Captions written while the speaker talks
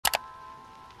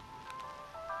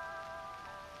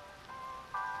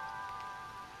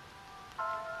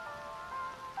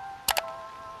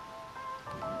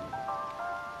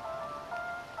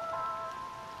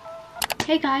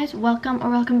Hey guys,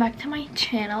 welcome back to my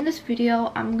channel. In this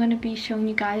video I'm gonna be showing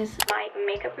you guys my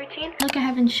makeup routine. Like, I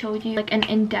haven't showed you like an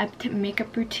in-depth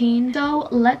makeup routine, so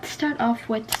let's start off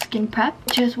with skin prep,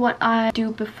 which is what I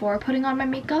do before putting on my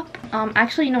makeup.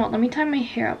 Actually, you know what, let me tie my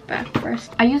hair up back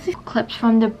first. I use these clips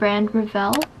from the brand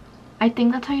Revel. I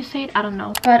think that's how you say it, I don't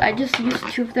know, but I just use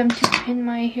two of them to pin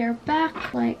my hair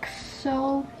back like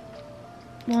so.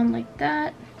 One like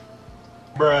that.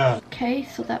 Bruh. Okay,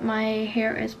 so that my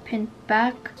hair is pinned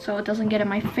back so it doesn't get in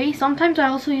my face. Sometimes I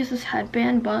also use this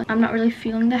headband, but I'm not really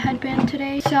feeling the headband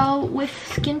today. So with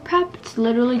skin prep, it's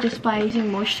literally just by using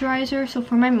moisturizer. So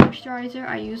for my moisturizer,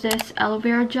 I use this aloe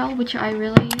vera gel, which I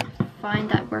really find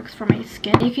that works for my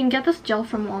skin. You can get this gel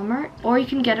from Walmart, or you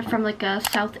can get it from like a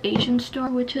South Asian store,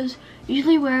 which is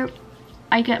usually where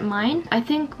I get mine. I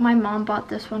think my mom bought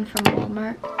this one from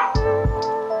Walmart.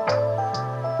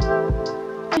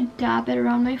 Dab it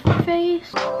around my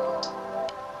face.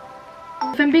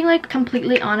 If I'm being like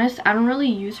completely honest, I don't really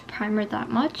use primer that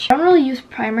much. I don't really use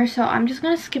primer, so I'm just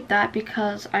gonna skip that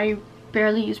because I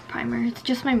barely use primer. It's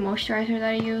just my moisturizer that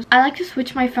I use. I like to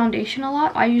switch my foundation a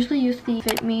lot. I usually use the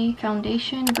Fit Me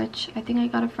foundation, which I think I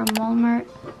got it from Walmart,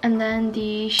 and then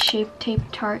the Shape Tape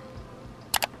Tarte.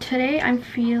 Today I'm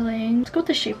feeling, let's go with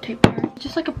the Shape Tape Tarte.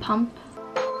 Just like a pump.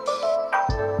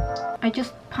 I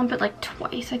just pump it like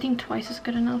twice. I think twice is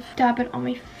good enough. Dab it on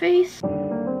my face.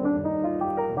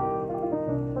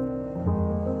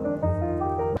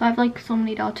 I have like so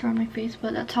many dots around my face,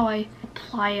 but that's how I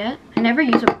apply it. I never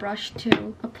use a brush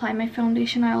to apply my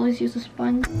foundation. I always use a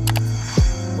sponge.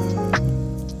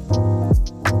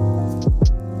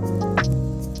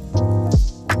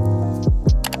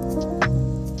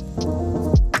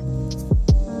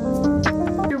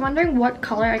 Wondering what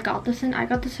color I got this in. I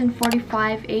got this in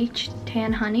 45H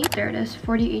Tan Honey. There it is,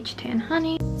 40H Tan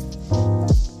Honey.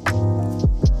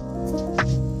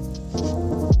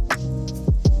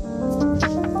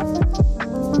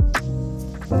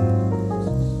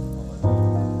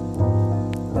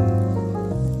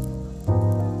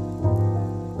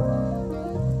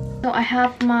 So I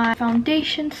have my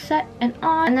foundation set and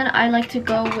on, and then I like to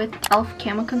go with e.l.f.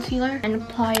 Camo Concealer and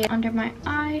apply it under my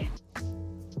eye.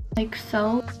 Like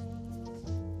so,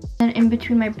 and in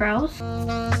between my brows,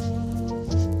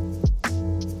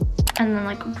 and then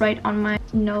like right on my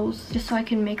nose, just so I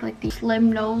can make like the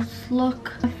slim nose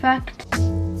look effect,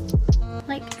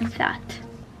 like that.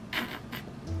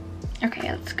 Okay,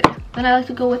 that's good. Then I like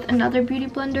to go with another beauty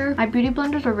blender. My beauty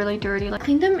blenders are really dirty. Like, I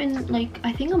cleaned them in like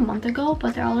I think a month ago,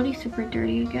 but they're already super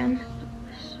dirty again.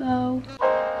 So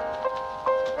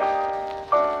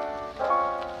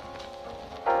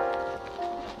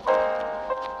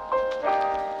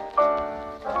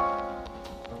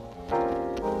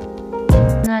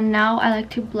and now I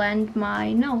like to blend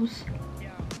my nose,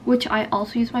 which I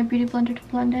also use my beauty blender to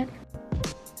blend it.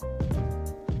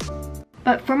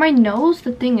 But for my nose,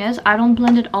 the thing is, I don't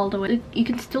blend it all the way. You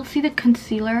can still see the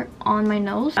concealer on my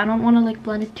nose. I don't want to like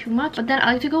blend it too much. But then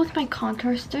I like to go with my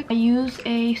contour stick. I use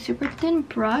a super thin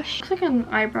brush. Looks like an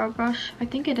eyebrow brush. I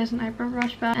think it is an eyebrow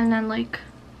brush, but and then like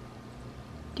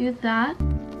do that.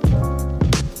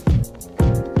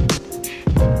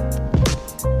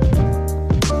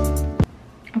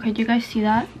 Okay, do you guys see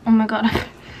that? Oh my god.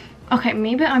 Okay,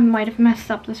 maybe I might have messed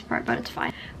up this part, but it's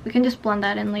fine. We can just blend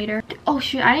that in later. Oh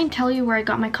shoot, I didn't tell you where I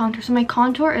got my contour. So my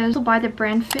contour is by the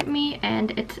brand Fit Me,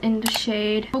 and it's in the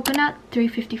shade Coconut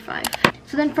 355.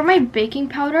 So then for my baking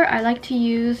powder, I like to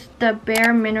use the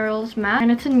Bare Minerals matte,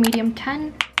 and it's in medium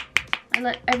 10. I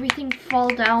let everything fall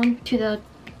down to the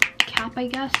cap, I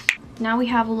guess. Now we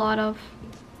have a lot of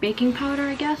baking powder,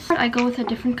 I guess. I go with a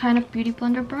different kind of beauty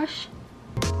blender brush.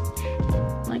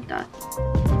 Like that.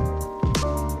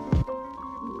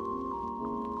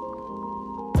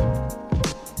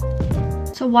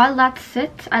 So while that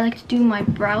sits, I like to do my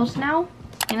brows now.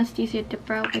 Anesthesia Dip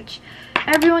Brow, which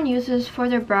everyone uses for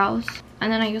their brows.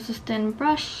 And then I use this thin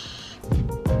brush.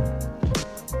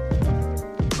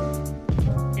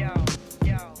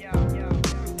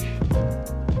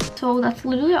 So that's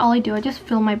literally all I do. I just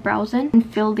fill my brows in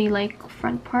and fill the like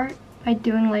front part by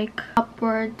doing like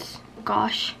upwards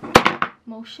gosh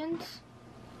motions.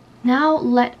 Now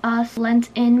let us blend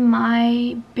in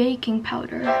my baking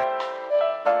powder.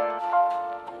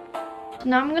 So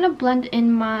now I'm gonna blend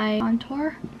in my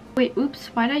contour. Wait,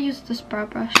 oops, why did I use this brow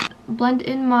brush? Blend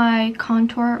in my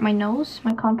contour, my nose,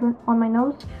 my contour on my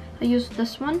nose. I use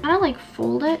this one. Kind of like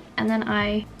fold it and then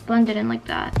I blend it in like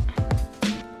that.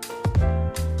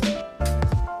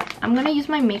 I'm gonna use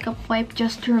my makeup wipe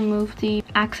just to remove the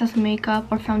excess makeup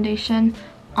or foundation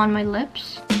on my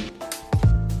lips.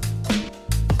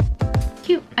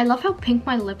 cute. I love how pink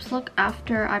my lips look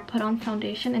after I put on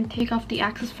foundation and take off the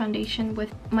Access foundation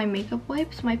with my makeup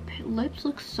wipes. My lips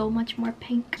look so much more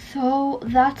pink. So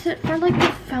that's it for like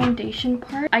the foundation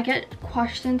part. I get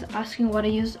questions asking what I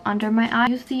use under my eye. I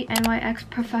use the NYX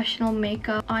Professional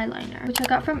Makeup Eyeliner, which I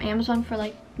got from Amazon for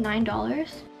like $9.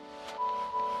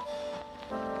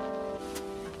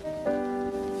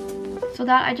 So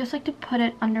that I just like to put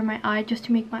it under my eye just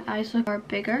to make my eyes look more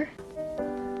bigger.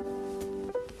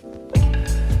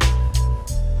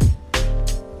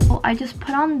 So I just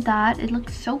put on that. It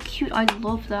looks so cute. I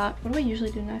love that. What do I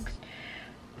usually do next?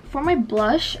 For my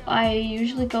blush, I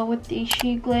usually go with the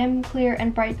She Glam Clear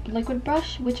and Bright Liquid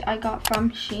Brush, which I got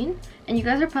from Shein. And you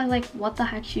guys are probably like, what the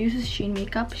heck? She uses Shein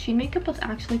makeup. Shein makeup was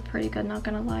actually pretty good, not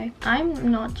gonna lie.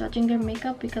 I'm not judging their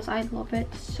makeup because I love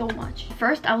it so much.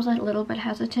 First, I was a little bit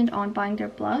hesitant on buying their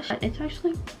blush, but it's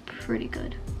actually pretty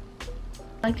good.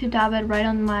 I like to dab it right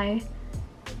on my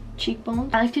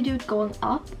cheekbones. I like to do it going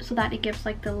up so that it gives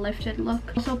like the lifted look.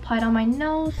 Also apply it on my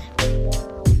nose.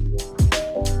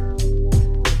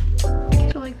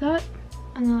 Like that,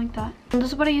 and then like that. And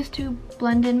this is what I use to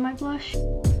blend in my blush.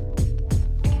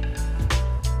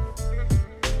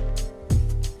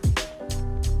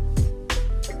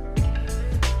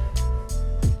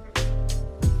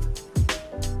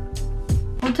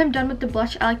 Once I'm done with the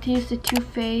blush, I like to use the Too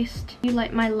Faced You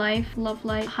Light My Life Love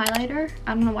Light highlighter.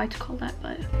 I don't know why it's called that,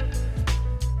 but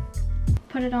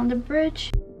put it on the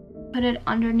bridge, put it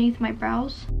underneath my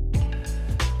brows.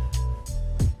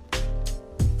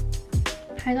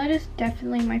 Highlight is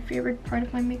definitely my favorite part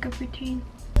of my makeup routine.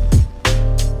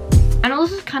 I know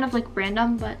this is kind of like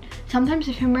random, but sometimes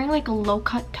if I'm wearing like a low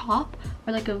cut top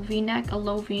or like a v-neck, a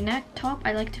low v-neck top,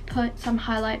 I like to put some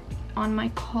highlight on my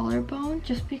collarbone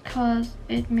just because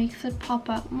it makes it pop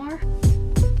out more.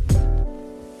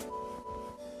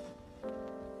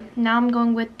 Now I'm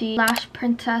going with the Lash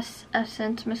Princess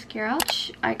Essence Mascara,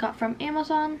 which I got from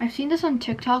Amazon. I've seen this on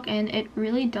TikTok and it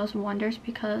really does wonders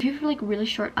because if you have like really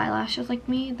short eyelashes like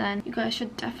me, then you guys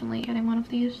should definitely get one of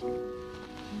these.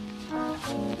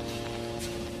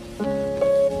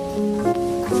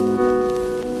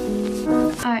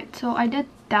 Alright, so I did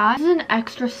that. This is an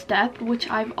extra step which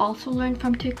I've also learned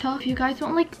from TikTok. If you guys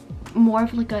want like more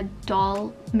of like a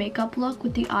doll makeup look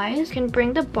with the eyes, you can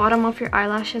bring the bottom of your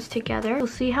eyelashes together. You'll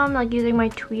see how I'm like using my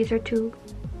tweezer to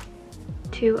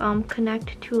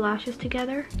connect two lashes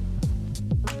together.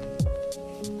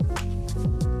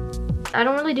 I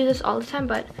don't really do this all the time,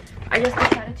 but I just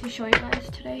decided to show you guys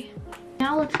today.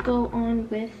 Now let's go on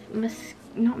with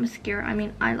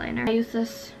eyeliner. I use the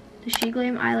She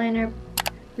Glam eyeliner,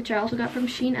 which I also got from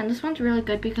Shein, and this one's really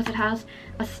good because it has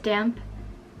a stamp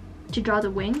to draw the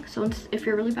wing. So if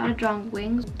you're really bad at drawing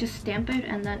wings, just stamp it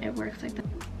and then it works like that.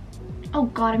 Oh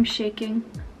god, I'm shaking.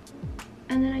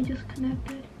 And then I just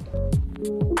connect it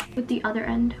with the other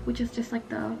end, which is just like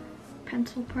the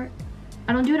pencil part.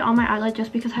 I don't do it on my eyelid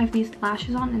just because I have these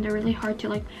lashes on and they're really hard to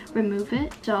like remove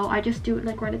it. So I just do it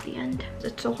like right at the end.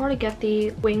 It's so hard to get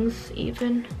the wings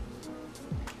even.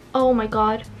 Oh my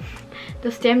god.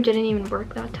 The stamp didn't even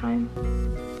work that time.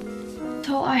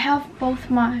 So I have both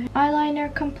my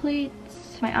eyeliner complete,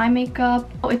 my eye makeup.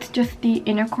 Oh, it's just the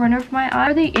inner corner of my eye.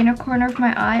 For the inner corner of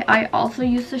my eye, I also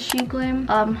use the She Glam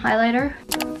highlighter.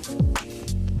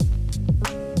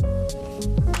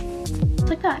 It's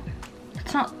like that.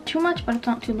 It's not too much, but it's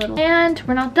not too little. And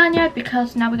we're not done yet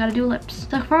because now we gotta do lips.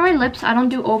 So for my lips, I don't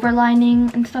do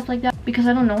overlining and stuff like that because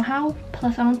I don't know how.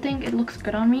 Plus, I don't think it looks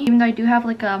good on me, even though I do have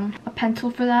like a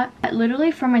pencil for that. But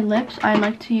literally for my lips, I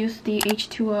like to use the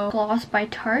H2O gloss by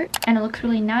Tarte, and it looks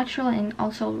really natural and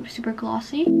also super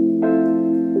glossy.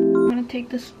 I'm gonna take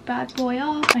this bad boy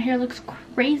off. My hair looks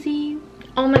crazy.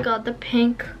 Oh my god, the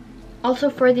pink.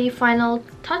 Also for the final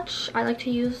touch, I like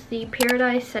to use the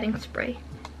Paradise Setting Spray.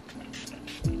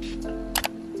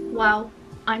 Wow,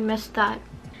 I missed that.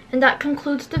 And that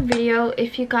concludes the video.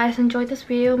 If you guys enjoyed this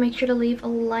video, make sure to leave a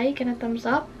like and a thumbs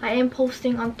up. I am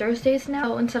posting on Thursdays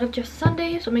now instead of just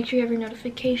Sundays, so make sure you have your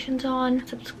notifications on.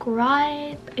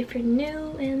 Subscribe if you're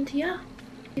new, and yeah,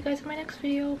 see you guys in my next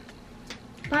video.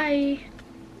 Bye!